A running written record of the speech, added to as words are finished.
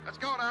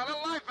go now. A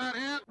little life out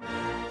here.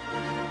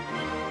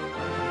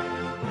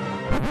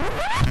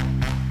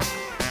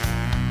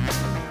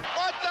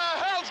 What the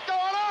hell's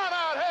going on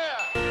out here?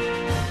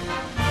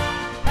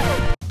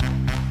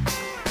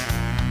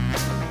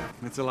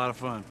 It's a lot of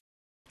fun.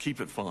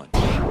 Keep it fun.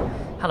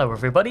 Hello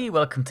everybody,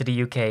 welcome to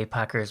the UK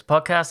Packers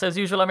podcast. As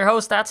usual, I'm your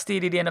host, that's the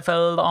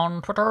NFL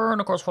on Twitter, and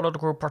of course follow the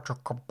group Patrick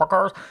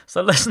Packers.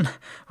 So listen,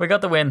 we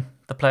got the win,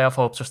 the playoff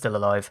hopes are still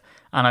alive,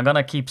 and I'm going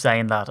to keep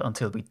saying that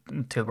until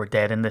we're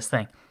dead in this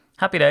thing.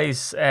 Happy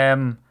days.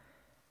 Did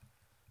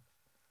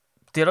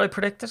I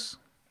predict it?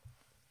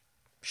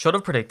 Should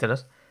have predicted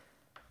it.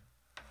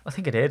 I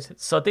think I did.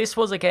 So this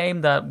was a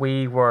game that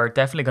we were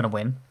definitely going to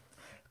win.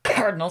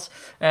 Cardinals.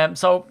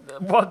 So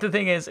what the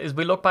thing is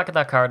we look back at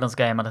that Cardinals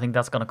game, and I think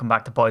that's going to come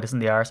back to bite us in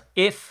the arse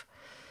if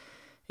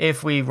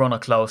we run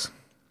it close.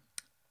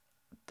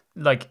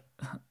 Like,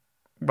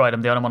 right,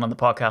 I'm the only one on the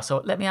podcast,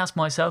 so let me ask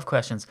myself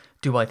questions.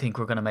 Do I think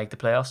we're going to make the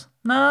playoffs?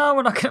 No,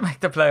 we're not going to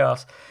make the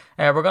playoffs.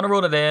 We're going to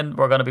run it in.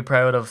 We're going to be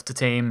proud of the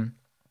team,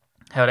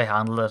 how they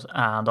handled it,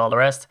 and all the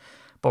rest.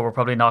 But we're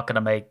probably not going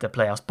to make the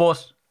playoffs.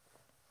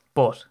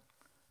 But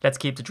let's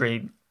keep the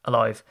dream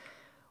alive.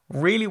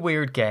 Really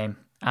weird game.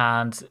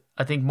 And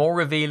I think more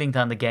revealing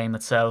than the game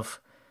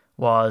itself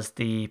was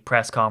the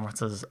press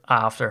conferences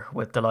after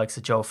with the likes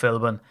of Joe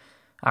Philbin,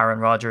 Aaron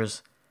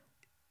Rodgers.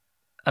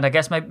 And I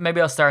guess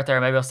maybe I'll start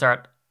there. Maybe I'll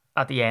start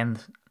at the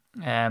end.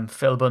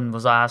 Philbin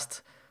was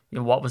asked,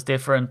 what was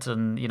different,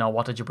 and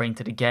what did you bring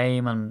to the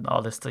game, and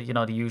all this, the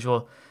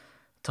usual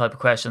type of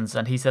questions.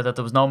 And he said that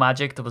there was no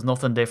magic, there was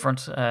nothing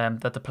different,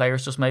 that the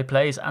players just made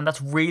plays, and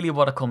that's really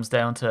what it comes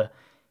down to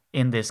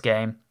in this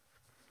game.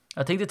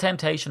 I think the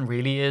temptation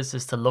really is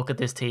to look at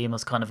this team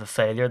as kind of a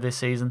failure this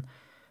season.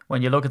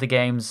 When you look at the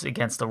games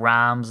against the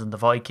Rams and the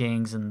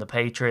Vikings and the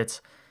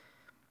Patriots,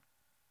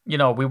 we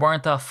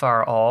weren't that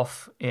far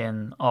off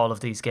in all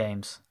of these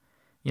games.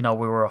 We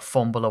were a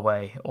fumble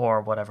away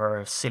or whatever,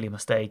 a silly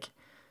mistake.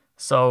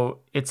 So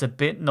it's a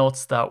bit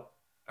nuts that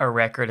our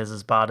record is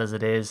as bad as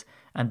it is,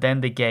 and then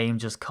the game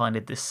just kind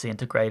of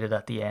disintegrated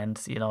at the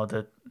end,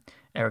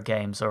 our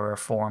games or our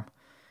form.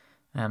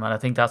 And I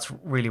think that's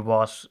really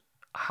what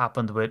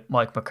happened with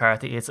Mike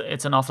McCarthy.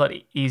 It's an awful lot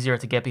easier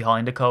to get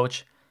behind a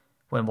coach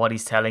when what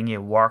he's telling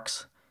you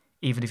works,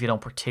 even if you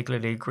don't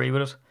particularly agree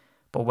with it.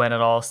 But when it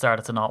all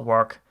started to not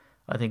work,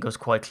 I think it was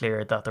quite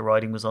clear that the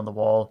writing was on the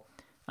wall,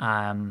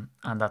 and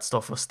that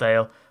stuff was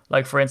stale.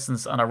 Like, for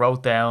instance, and I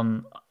wrote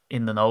down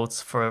in the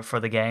notes for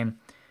the game,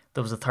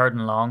 there was a 3rd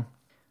and long,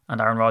 and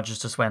Aaron Rodgers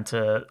just went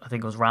to, I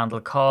think it was Randall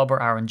Cobb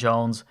or Aaron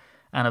Jones,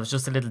 and it was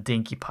just a little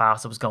dinky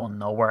pass that was going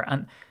nowhere.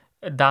 And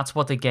that's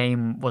what the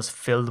game was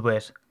filled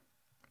with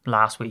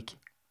last week.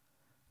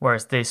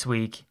 Whereas this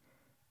week,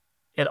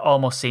 it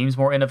almost seems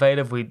more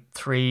innovative. We had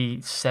 3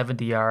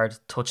 70-yard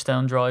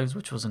touchdown drives,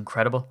 which was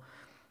incredible.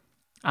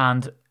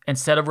 And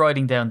instead of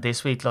writing down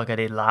this week like I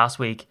did last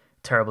week,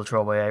 terrible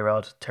throw by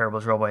A-Rod,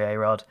 terrible throw by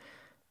A-Rod,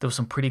 there was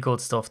some pretty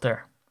good stuff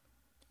there.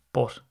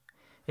 But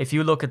if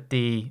you look at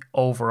the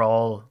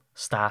overall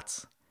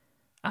stats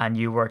and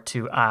you were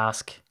to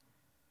ask,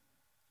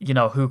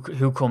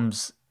 who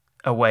comes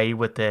away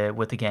with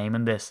the game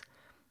in this,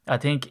 I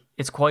think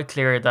it's quite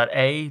clear that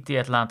the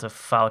Atlanta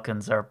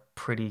Falcons are a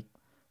pretty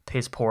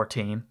piss poor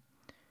team,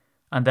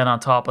 and then on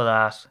top of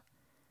that,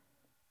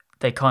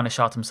 they kind of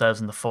shot themselves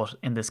in the foot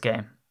in this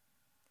game,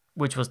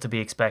 which was to be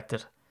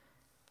expected.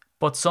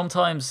 But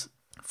sometimes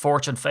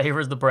fortune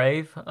favours the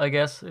brave, I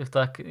guess, if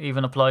that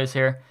even applies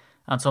here,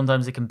 and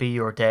sometimes it can be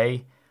your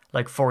day.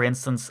 Like, for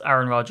instance,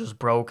 Aaron Rodgers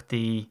broke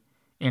the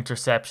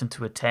interception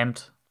to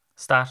attempt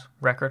stat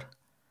record,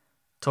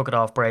 took it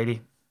off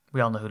Brady.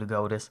 We all know who the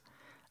GOAT is.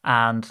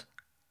 And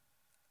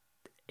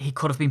he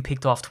could have been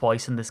picked off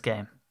twice in this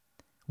game.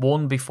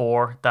 One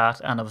before that,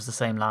 and it was the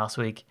same last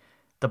week.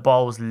 The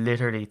ball was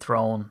literally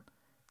thrown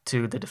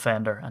to the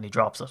defender and he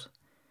drops it.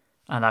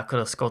 And that could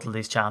have scuttled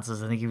these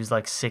chances. I think he was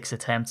like 6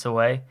 attempts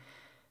away,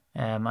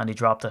 and he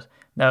dropped it.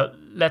 Now,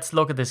 let's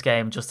look at this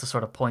game just to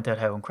sort of point out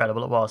how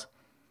incredible it was.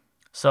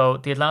 So,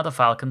 the Atlanta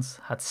Falcons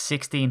had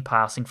 16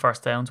 passing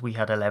first downs. We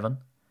had 11.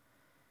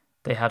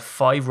 They had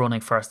 5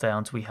 running first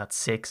downs, we had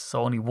 6,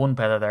 so only 1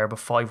 better there, but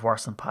 5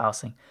 worse than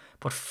passing.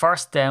 But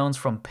first downs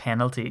from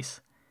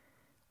penalties,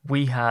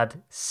 we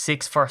had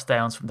 6 first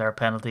downs from their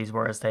penalties,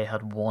 whereas they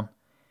had 1,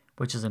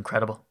 which is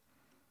incredible.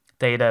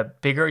 They had a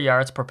bigger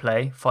yards per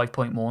play,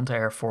 5.1 to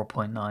our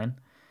 4.9.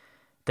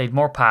 They had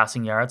more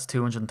passing yards,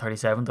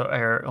 237 to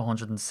our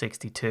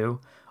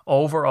 162.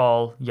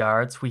 Overall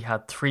yards, we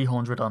had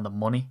 300 on the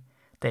money.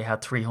 They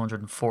had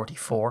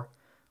 344.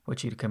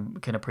 Which you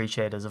can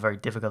appreciate is a very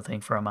difficult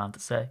thing for a man to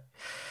say,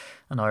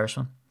 an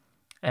Irishman.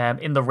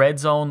 In the red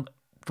zone,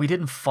 we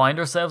didn't find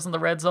ourselves in the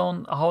red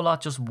zone a whole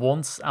lot, just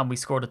once, and we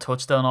scored a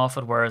touchdown off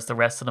it, whereas the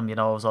rest of them, it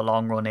was a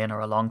long run in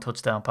or a long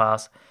touchdown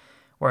pass.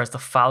 Whereas the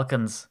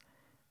Falcons,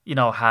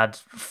 had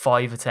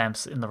 5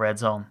 attempts in the red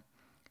zone,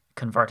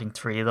 converting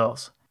 3 of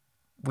those.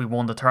 We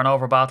won the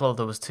turnover battle.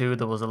 There was 2.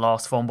 There was a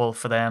lost fumble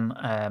for them,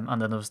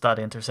 and then there was that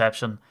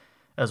interception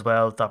as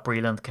well that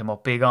Breland came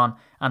up big on,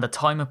 and the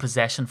time of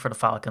possession for the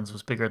Falcons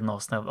was bigger than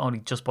us now, only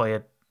just by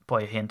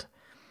a hint,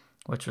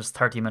 which was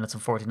 30 minutes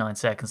and 49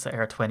 seconds to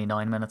Ayr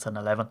 29 minutes and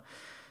 11.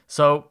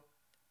 So,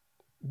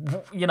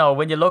 you know,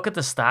 when you look at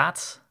the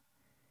stats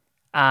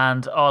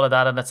and all of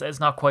that, and it's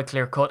not quite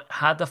clear cut,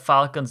 had the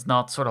Falcons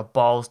not sort of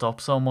ballsed up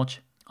so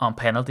much on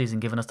penalties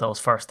and given us those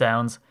first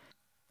downs,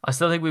 I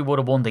still think we would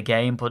have won the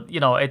game. But, you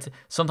know, it's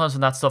sometimes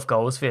when that stuff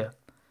goes for you.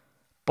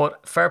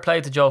 But fair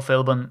play to Joe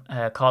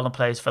Philbin, calling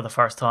plays for the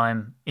first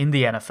time in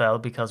the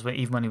NFL, because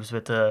even when he was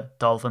with the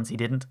Dolphins, he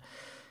didn't,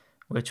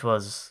 which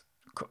was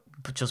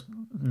just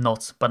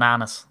nuts,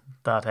 bananas,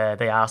 that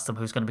they asked him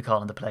who's going to be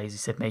calling the plays. He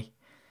said, me.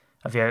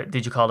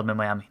 Did you call them in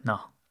Miami? No.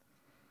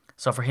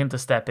 So for him to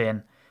step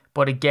in.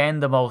 But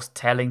again, the most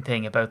telling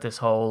thing about this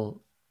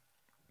whole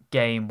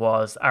game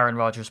was Aaron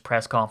Rodgers'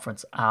 press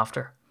conference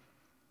after.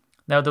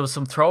 Now, there was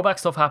some throwback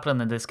stuff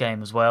happening in this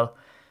game as well.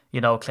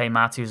 You know, Clay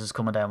Matthews is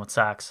coming down with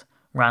sacks.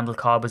 Randall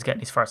Cobb is getting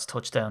his first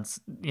touchdowns,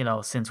 you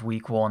know, since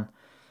week 1.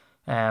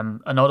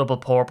 A notable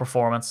poor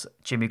performance,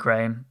 Jimmy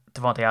Graham.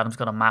 Devontae Adams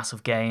got a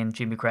massive gain.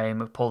 Jimmy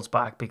Graham pulls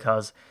back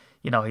because,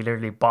 you know, he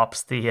literally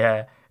bops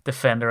the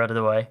defender out of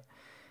the way.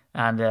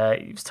 And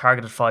he was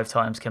targeted 5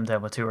 times, came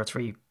down with 2 or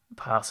 3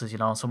 passes, you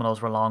know, and some of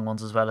those were long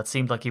ones as well. It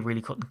seemed like he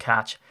really couldn't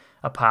catch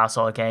a pass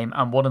all game.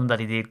 And one of them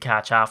that he did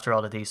catch after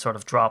all of these sort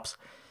of drops,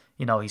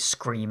 you know, he's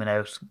screaming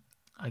out,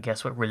 I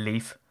guess, with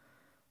relief,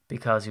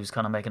 because he was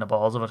kind of making the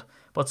balls of it.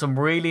 But some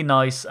really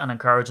nice and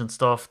encouraging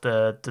stuff.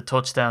 The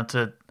touchdown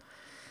to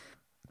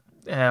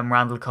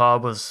Randall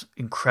Cobb was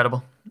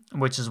incredible,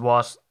 which is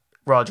what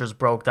Rodgers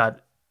broke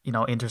that, you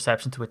know,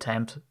 interception to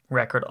attempt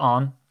record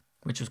on,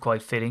 which was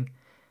quite fitting.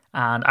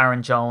 And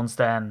Aaron Jones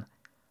then,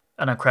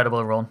 an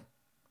incredible run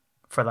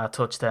for that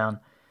touchdown.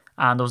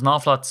 And there was an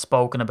awful lot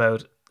spoken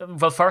about.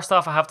 Well, first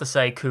off, I have to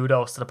say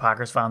kudos to the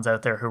Packers fans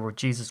out there who were,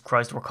 Jesus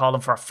Christ, were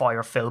calling for a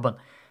fire Philbin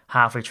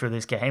halfway through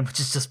this game,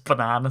 which is just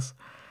bananas.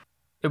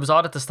 It was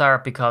odd at the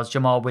start because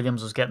Jamal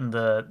Williams was getting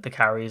the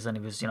carries and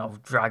he was, you know,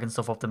 dragging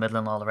stuff up the middle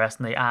and all the rest.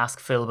 And they asked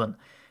Philbin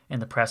in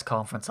the press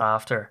conference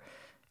after,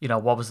 you know,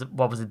 what was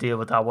the deal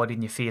with that? Why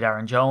didn't you feed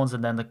Aaron Jones?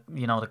 And then the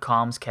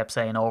comms kept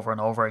saying over and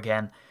over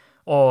again,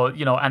 oh,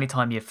 you know,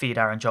 anytime you feed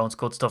Aaron Jones,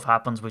 good stuff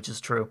happens, which is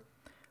true.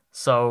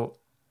 So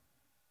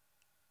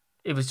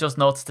it was just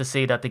nuts to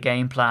see that the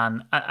game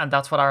plan, and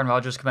that's what Aaron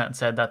Rodgers came out and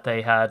said, that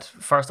they had,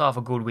 first off,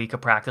 a good week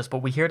of practice.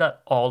 But we hear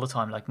that all the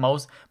time. Like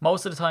most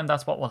of the time,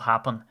 that's what will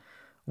happen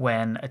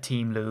when a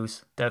team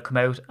lose. They'll come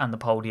out on the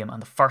podium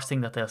and the first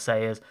thing that they'll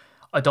say is,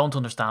 I don't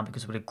understand,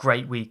 because we had a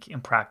great week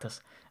in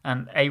practice.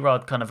 And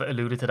A-Rod kind of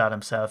alluded to that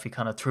himself. He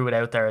kind of threw it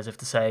out there as if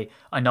to say,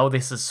 I know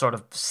this is sort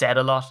of said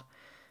a lot,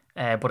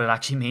 but it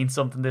actually means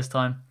something this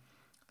time.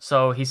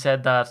 So he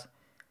said that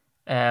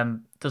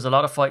there's a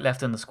lot of fight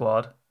left in the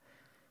squad,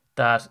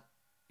 that,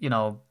 you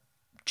know,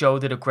 Joe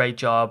did a great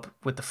job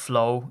with the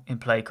flow in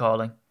play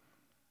calling.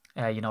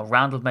 You know,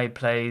 Randall made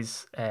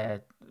plays,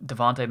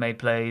 Devontae made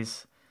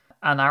plays,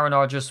 and Aaron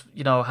Rodgers,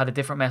 you know, had a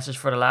different message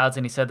for the lads,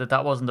 and he said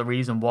that wasn't the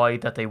reason why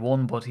that they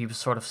won, but he was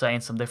sort of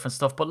saying some different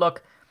stuff. But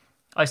look,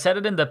 I said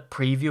it in the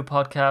preview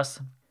podcast,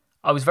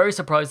 I was very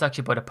surprised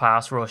actually by the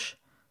pass rush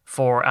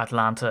for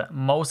Atlanta.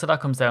 Most of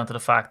that comes down to the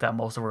fact that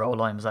most of our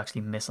O-line was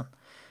actually missing.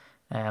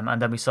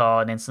 And then we saw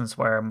an instance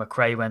where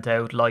McRae went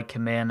out, Light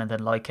came in, and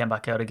then Light came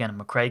back out again, and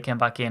McRae came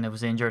back in, who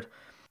was injured.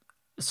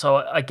 So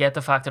I get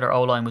the fact that our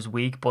O-line was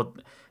weak, but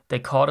they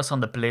caught us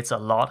on the blitz a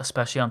lot,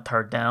 especially on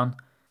third down.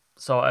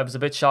 So I was a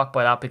bit shocked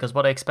by that, because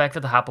what I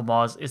expected to happen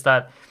is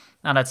that,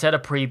 and I'd said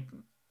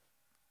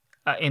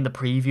in the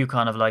preview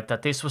kind of like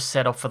that, this was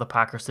set up for the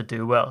Packers to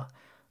do well.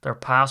 Their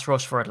pass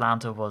rush for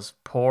Atlanta was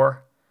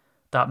poor.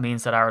 That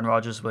means that Aaron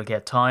Rodgers will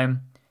get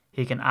time.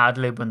 He can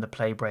ad-lib when the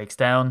play breaks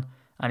down,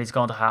 and he's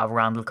going to have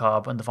Randall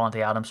Cobb and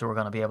Devontae Adams who are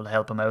going to be able to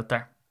help him out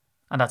there.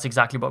 And that's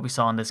exactly what we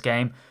saw in this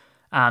game.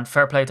 And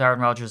fair play to Aaron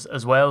Rodgers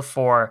as well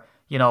for,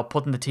 you know,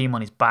 putting the team on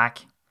his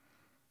back.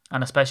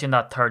 And especially in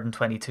that 3rd and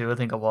 22, I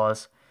think it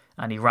was.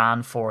 And he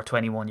ran for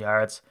 21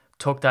 yards,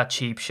 took that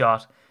cheap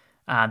shot.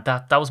 And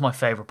that was my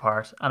favourite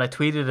part. And I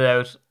tweeted it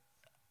out.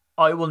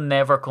 I will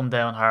never come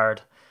down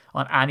hard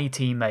on any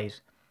teammate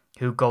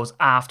who goes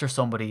after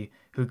somebody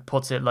who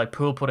puts it, like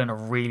Poole put in a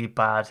really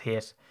bad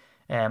hit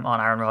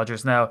on Aaron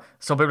Rodgers. Now,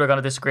 some people are going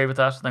to disagree with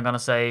that. They're going to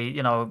say,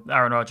 you know,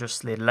 Aaron Rodgers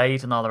slid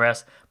late and all the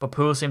rest, but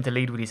Poole seemed to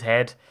lead with his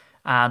head.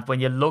 And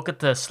when you look at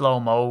the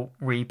slow-mo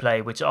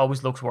replay, which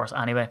always looks worse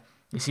anyway,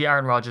 you see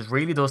Aaron Rodgers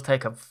really does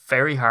take a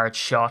very hard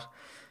shot.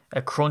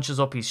 It crunches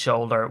up his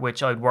shoulder,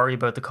 which I'd worry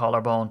about the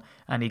collarbone,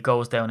 and he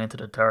goes down into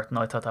the dirt. And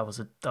I thought that was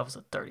a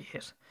dirty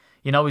hit.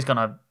 You know he's going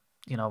to,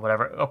 you know,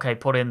 whatever. Okay,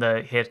 put in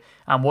the hit.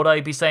 And would I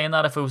be saying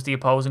that if it was the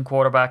opposing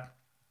quarterback?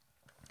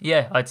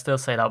 Yeah, I'd still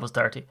say that was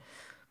dirty.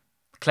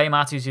 Clay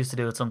Matthews used to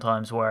do it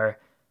sometimes where,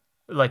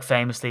 like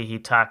famously,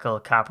 he'd tackle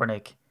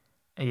Kaepernick,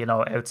 you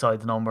know,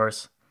 outside the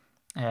numbers.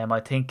 I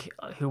think,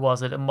 who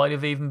was it? It might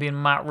have even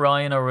been Matt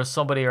Ryan, or was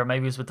somebody, or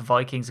maybe it was with the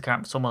Vikings. I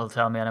can't. Someone will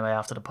tell me anyway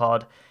after the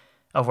pod,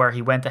 of where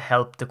he went to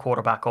help the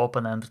quarterback up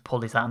and then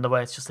pulled his hand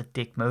away. It's just a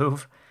dick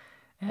move.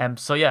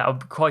 So yeah, I'm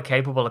quite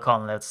capable of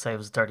calling it out to say it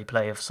was a dirty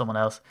play of someone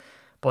else.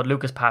 But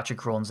Lucas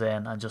Patrick runs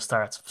in and just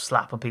starts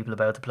slapping people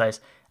about the place.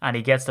 And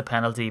he gets the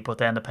penalty, but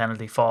then the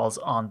penalty falls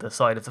on the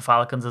side of the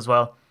Falcons as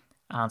well.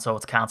 And so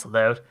it's cancelled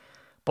out.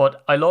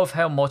 But I love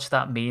how much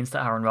that means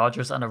to Aaron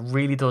Rodgers, and it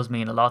really does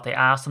mean a lot. They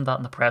asked him that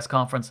in the press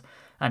conference,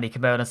 and he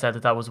came out and said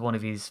that that was one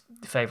of his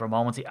favourite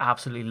moments. He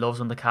absolutely loves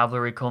when the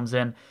cavalry comes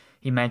in.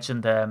 He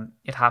mentioned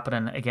it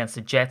happening against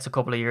the Jets a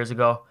couple of years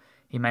ago.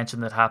 He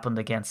mentioned it happened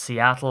against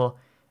Seattle,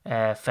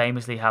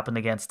 famously happened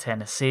against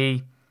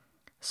Tennessee.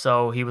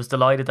 So he was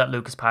delighted that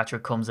Lucas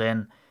Patrick comes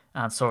in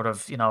and sort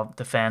of,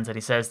 defends it.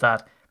 He says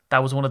that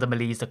was one of the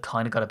melees that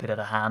kind of got a bit out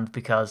of hand,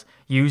 because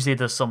usually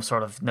there's some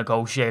sort of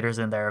negotiators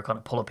in there kind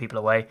of pulling people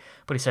away.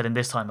 But he said in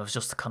this time it was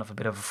just kind of a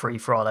bit of a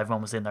free-for-all.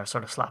 Everyone was in there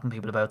sort of slapping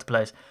people about the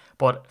place.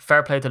 But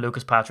fair play to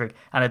Lucas Patrick.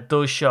 And it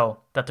does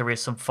show that there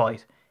is some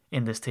fight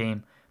in this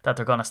team, that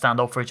they're going to stand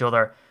up for each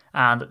other.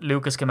 And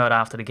Lucas came out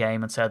after the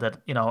game and said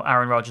that,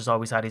 Aaron Rodgers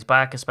always had his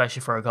back,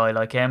 especially for a guy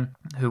like him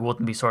who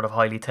wouldn't be sort of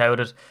highly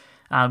touted.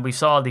 And we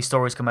saw all these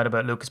stories come out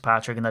about Lucas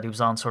Patrick and that he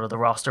was on sort of the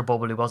roster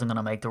bubble. He wasn't going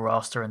to make the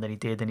roster, and that he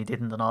did and he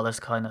didn't, and all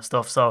this kind of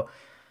stuff. So,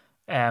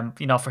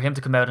 for him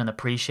to come out and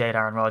appreciate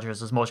Aaron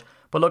Rodgers as much.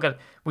 But look,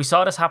 we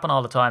saw this happen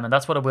all the time, and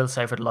that's what I will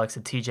say for the likes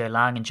of TJ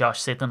Lang and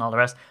Josh Sitton and all the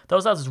rest.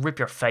 Those lads rip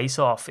your face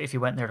off if you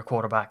went near the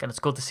quarterback, and it's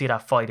good to see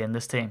that fight in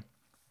this team.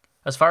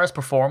 As far as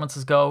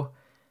performances go,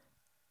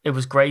 it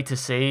was great to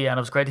see, and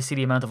it was great to see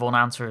the amount of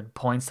unanswered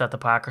points that the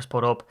Packers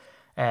put up.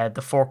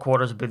 The 4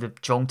 quarters would be the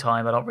junk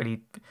time. I don't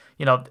really,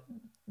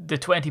 the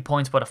 20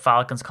 points by the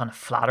Falcons kind of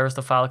flatters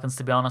the Falcons,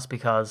 to be honest,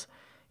 because,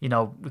 we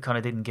kind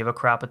of didn't give a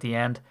crap at the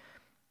end.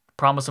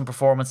 Promising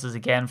performances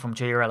again from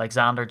Jair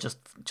Alexander,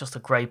 just a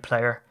great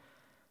player.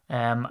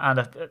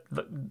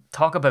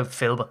 Talk about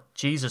Philbin.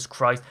 Jesus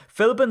Christ.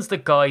 Philbin's the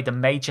guy that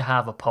made you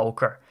have a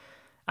poker,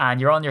 and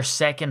you're on your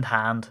second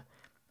hand,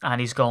 and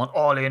he's going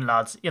all in,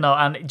 lads,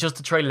 and just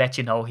to try to let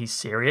you know he's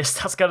serious.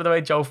 That's kind of the way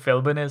Joe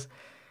Philbin is.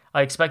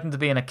 I expect him to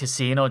be in a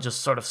casino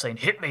just sort of saying,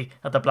 hit me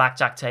at the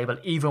blackjack table,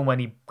 even when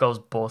he goes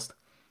bust.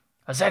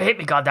 I said, hit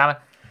me, goddammit.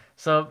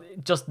 So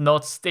just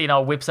nuts,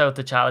 whips out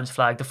the challenge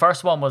flag. The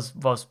first one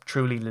was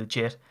truly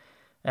legit.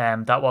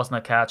 That wasn't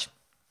a catch.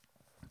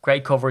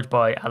 Great coverage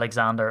by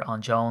Alexander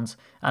on Jones.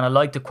 And I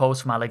like the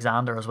quotes from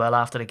Alexander as well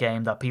after the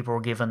game, that people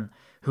were giving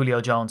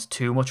Julio Jones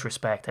too much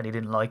respect and he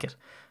didn't like it.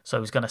 So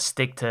he was going to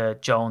stick to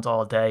Jones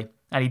all day.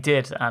 And he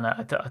did, and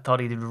I thought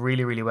he did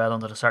really, really well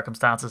under the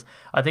circumstances.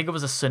 I think it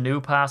was a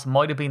Sanu pass,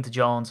 might have been to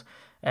Jones,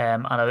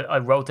 and I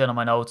wrote down on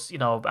my notes,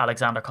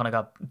 Alexander kind of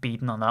got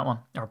beaten on that one,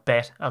 or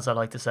bet, as I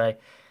like to say.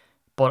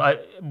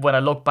 But when I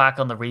look back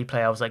on the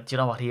replay, I was like, do you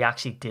know what? He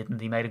actually didn't.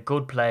 He made a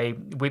good play,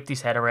 whipped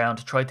his head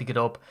around, tried to get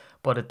up,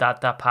 but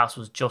that pass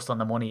was just on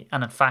the money.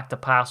 And in fact, the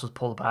pass was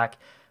pulled back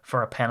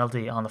for a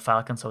penalty on the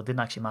Falcons, so it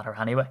didn't actually matter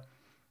anyway.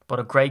 But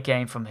a great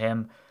game from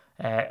him.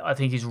 I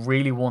think he's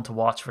really one to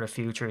watch for the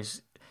future.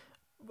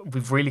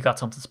 We've really got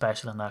something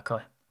special in that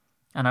guy.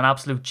 And an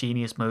absolute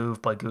genius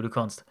move by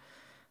Gutekunst,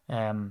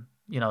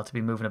 to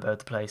be moving about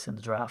the place in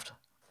the draft.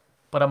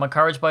 But I'm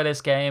encouraged by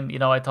this game.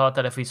 I thought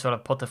that if we sort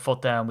of put the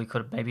foot down, we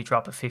could maybe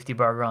drop a 50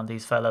 burger on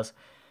these fellas.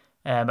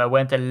 I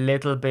went a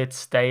little bit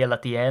stale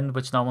at the end,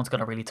 which no one's going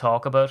to really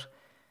talk about.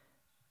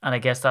 And I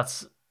guess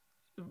that's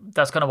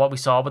kind of what we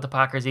saw with the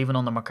Packers, even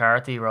under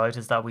McCarthy, right?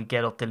 Is that we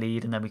get up the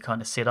lead and then we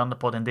kind of sit on it.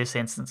 But in this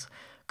instance,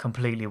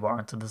 completely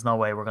warranted. There's no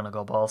way we're going to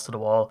go balls to the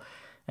wall.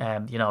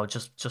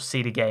 Just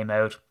see the game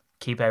out,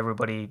 keep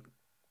everybody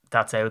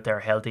that's out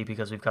there healthy,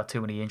 because we've got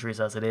too many injuries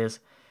as it is.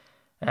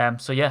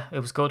 So yeah, it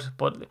was good,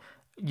 but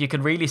you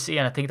can really see,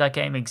 and I think that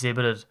game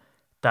exhibited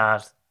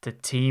that the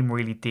team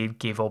really did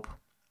give up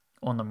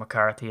under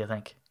McCarthy, I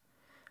think.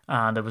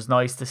 And it was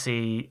nice to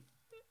see,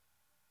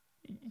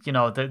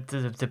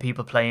 the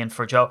people playing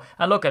for Joe.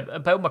 And look,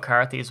 about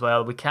McCarthy as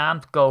well, we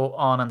can't go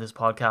on this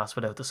podcast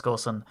without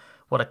discussing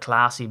what a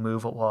classy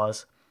move it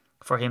was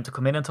for him to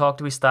come in and talk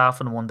to his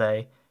staff on one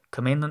day,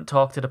 come in and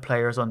talk to the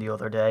players on the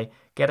other day,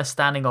 get a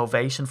standing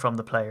ovation from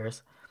the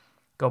players,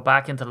 go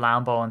back into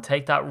Lambeau and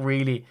take that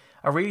really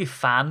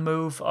fan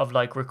move of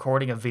like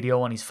recording a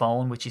video on his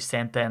phone, which he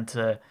sent then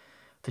to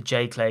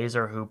Jay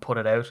Glazer, who put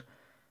it out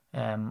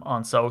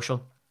on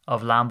social,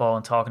 of Lambeau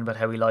and talking about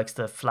how he likes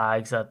the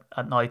flags at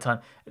night time.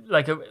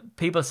 Like,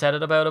 people said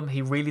it about him,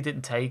 he really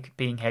didn't take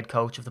being head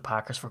coach of the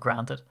Packers for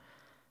granted.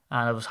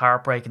 And it was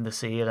heartbreaking to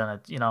see it,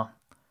 and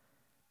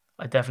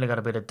I definitely got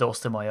a bit of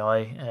dust in my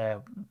eye,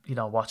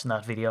 watching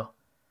that video.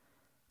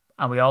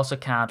 And we also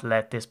can't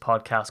let this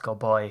podcast go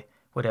by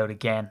without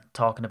again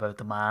talking about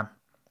the man,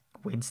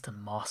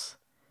 Winston Moss.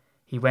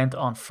 He went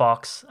on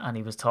Fox and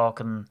he was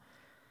talking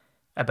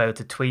about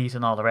the tweet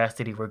and all the rest.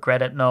 Did he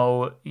regret it?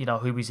 No.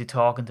 Who was he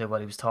talking to? Well,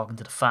 he was talking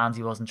to the fans.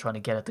 He wasn't trying to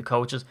get at the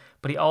coaches.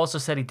 But he also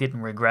said he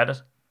didn't regret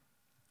it,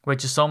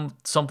 which is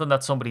something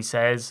that somebody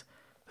says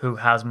who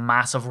has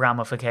massive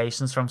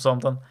ramifications from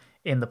something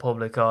in the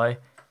public eye.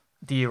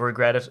 Do you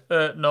regret it?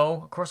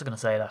 No, of course I'm going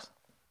to say that.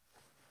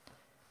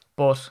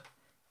 But,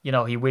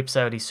 he whips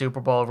out his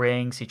Super Bowl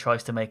rings. He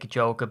tries to make a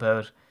joke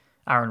about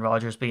Aaron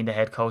Rodgers being the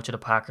head coach of the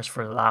Packers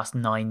for the last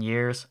 9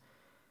 years.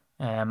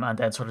 And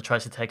then sort of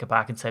tries to take it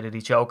back and say that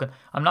he's joking.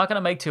 I'm not going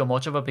to make too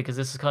much of it because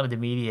this is kind of the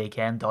media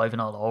again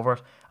diving all over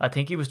it. I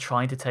think he was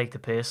trying to take the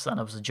piss and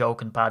it was a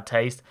joke and bad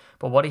taste.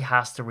 But what he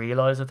has to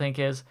realise, I think,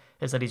 is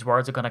that his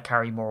words are going to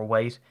carry more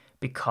weight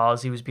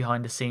because he was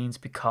behind the scenes,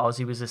 because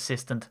he was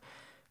assistant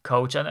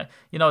coach. And,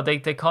 they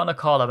kind of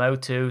call him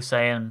out too,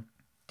 saying,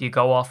 do you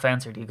go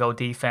offense or do you go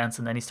defense?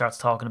 And then he starts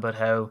talking about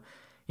how,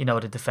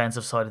 the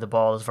defensive side of the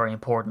ball is very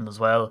important as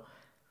well,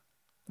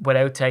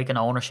 without taking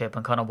ownership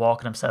and kind of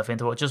walking himself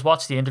into it. Just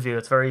watch the interview.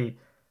 It's very,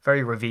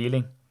 very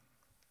revealing,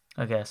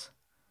 I guess,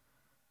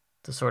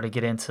 to sort of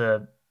get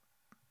into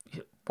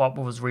what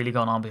was really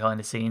going on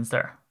behind the scenes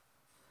there.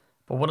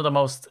 But one of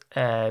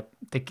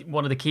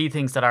one of the key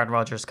things that Aaron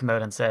Rodgers came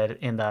out and said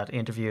in that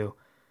interview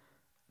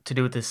to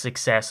do with the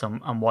success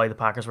and why the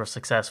Packers were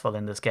successful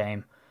in this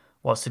game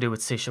was to do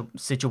with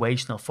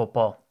situational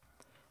football,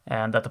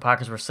 and that the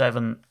Packers were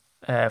 7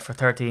 for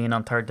 13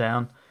 on third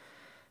down.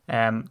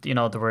 They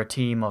were a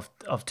team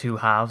of two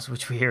halves,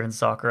 which we hear in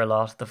soccer a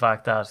lot. The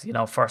fact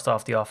that, first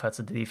off, the offense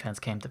and the defense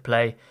came to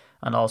play,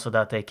 and also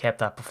that they kept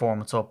that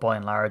performance up by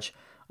and large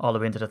all the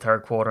way into the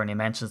third quarter. And he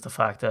mentions the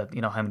fact that,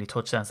 how many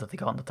touchdowns that they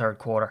got in the third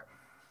quarter.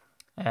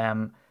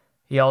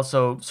 He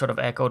also sort of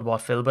echoed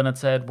what Philbin had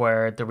said,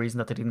 where the reason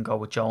that they didn't go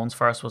with Jones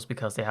first was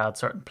because they had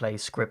certain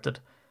plays scripted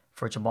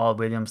for Jamal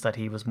Williams that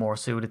he was more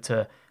suited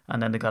to,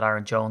 and then they got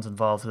Aaron Jones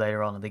involved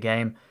later on in the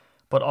game.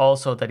 But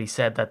also that he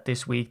said that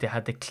this week they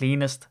had the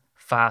cleanest,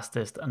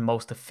 fastest and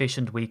most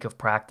efficient week of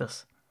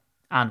practice.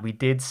 And we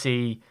did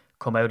see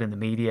come out in the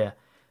media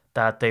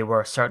that they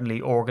were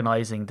certainly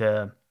organising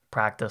the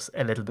practice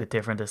a little bit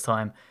different this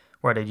time,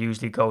 where they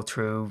usually go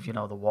through, the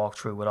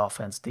walkthrough with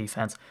offense,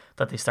 defense,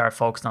 that they start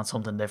focusing on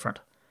something different.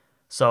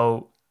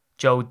 So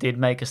Joe did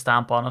make a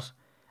stamp on it.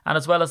 And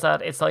as well as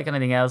that, it's like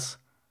anything else.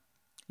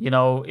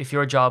 If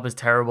your job is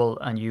terrible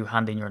and you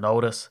hand in your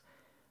notice,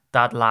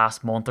 that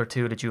last month or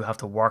two that you have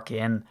to work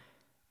in,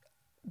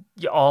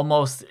 you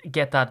almost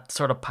get that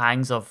sort of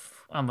pangs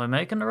of, am I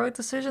making the right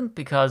decision?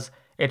 Because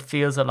it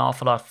feels an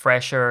awful lot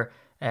fresher.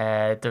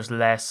 There's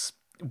less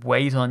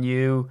weight on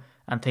you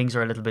and things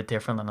are a little bit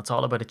different, and it's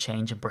all about a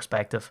change in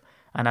perspective.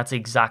 And that's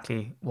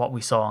exactly what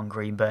we saw in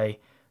Green Bay.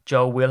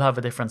 Joe will have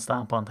a different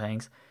stamp on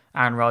things.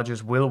 Aaron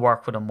Rodgers will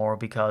work with him more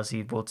because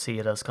he would see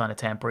it as kind of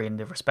temporary in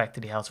the respect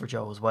that he has for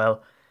Joe as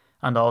well.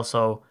 And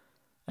also,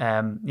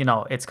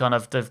 it's kind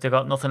of, they've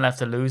got nothing left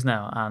to lose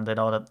now, and they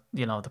know that,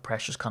 the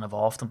pressure's kind of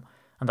off them,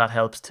 and that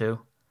helps too,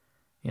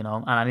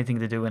 and anything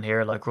to do in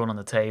here, like running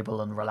the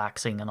table and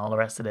relaxing and all the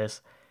rest of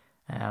this,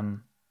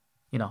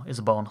 is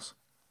a bonus.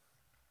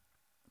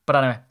 But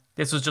anyway,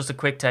 this was just a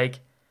quick take.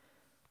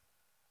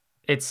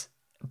 It's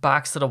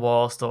backs to the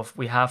wall stuff.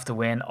 We have to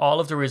win. All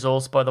of the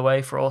results, by the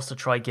way, for us to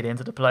try get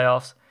into the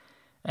playoffs,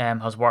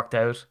 has worked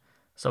out.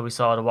 So we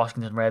saw the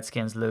Washington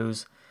Redskins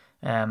lose,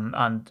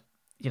 and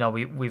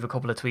we've a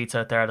couple of tweets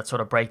out there that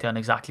sort of break down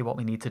exactly what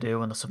we need to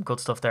do, and there's some good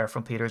stuff there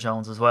from Peter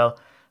Jones as well.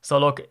 So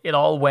look, it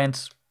all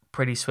went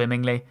pretty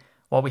swimmingly.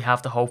 What we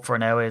have to hope for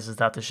now is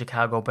that the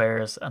Chicago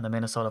Bears and the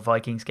Minnesota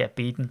Vikings get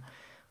beaten,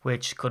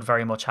 which could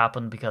very much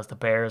happen because the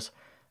Bears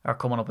are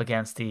coming up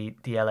against the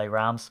LA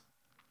Rams.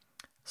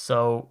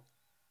 So,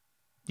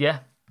 yeah,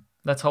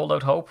 let's hold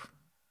out hope.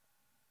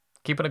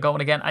 Keeping it going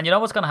again. And you know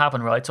what's going to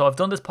happen, right? So I've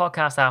done this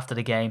podcast after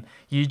the game.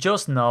 You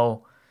just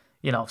know,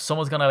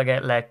 someone's going to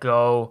get let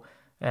go.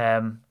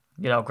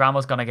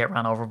 Grandma's going to get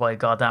ran over by a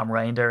goddamn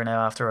reindeer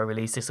now after I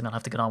release this. I'm going to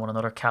have to get on with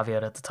another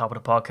caveat at the top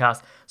of the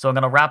podcast. So I'm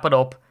going to wrap it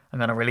up. I'm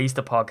going to release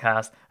the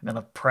podcast. I'm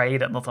going to pray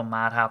that nothing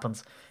mad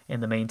happens in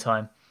the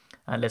meantime.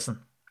 And listen,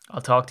 I'll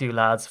talk to you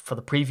lads for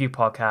the preview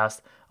podcast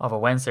of a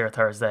Wednesday or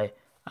Thursday.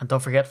 And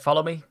don't forget,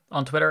 follow me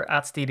on Twitter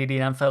at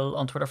SteedyDNFL.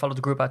 On Twitter, follow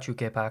the group at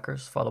UK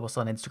Packers. Follow us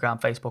on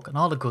Instagram, Facebook, and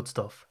all the good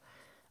stuff.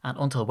 And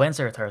until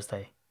Wednesday or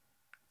Thursday,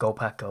 go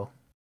Pack, go.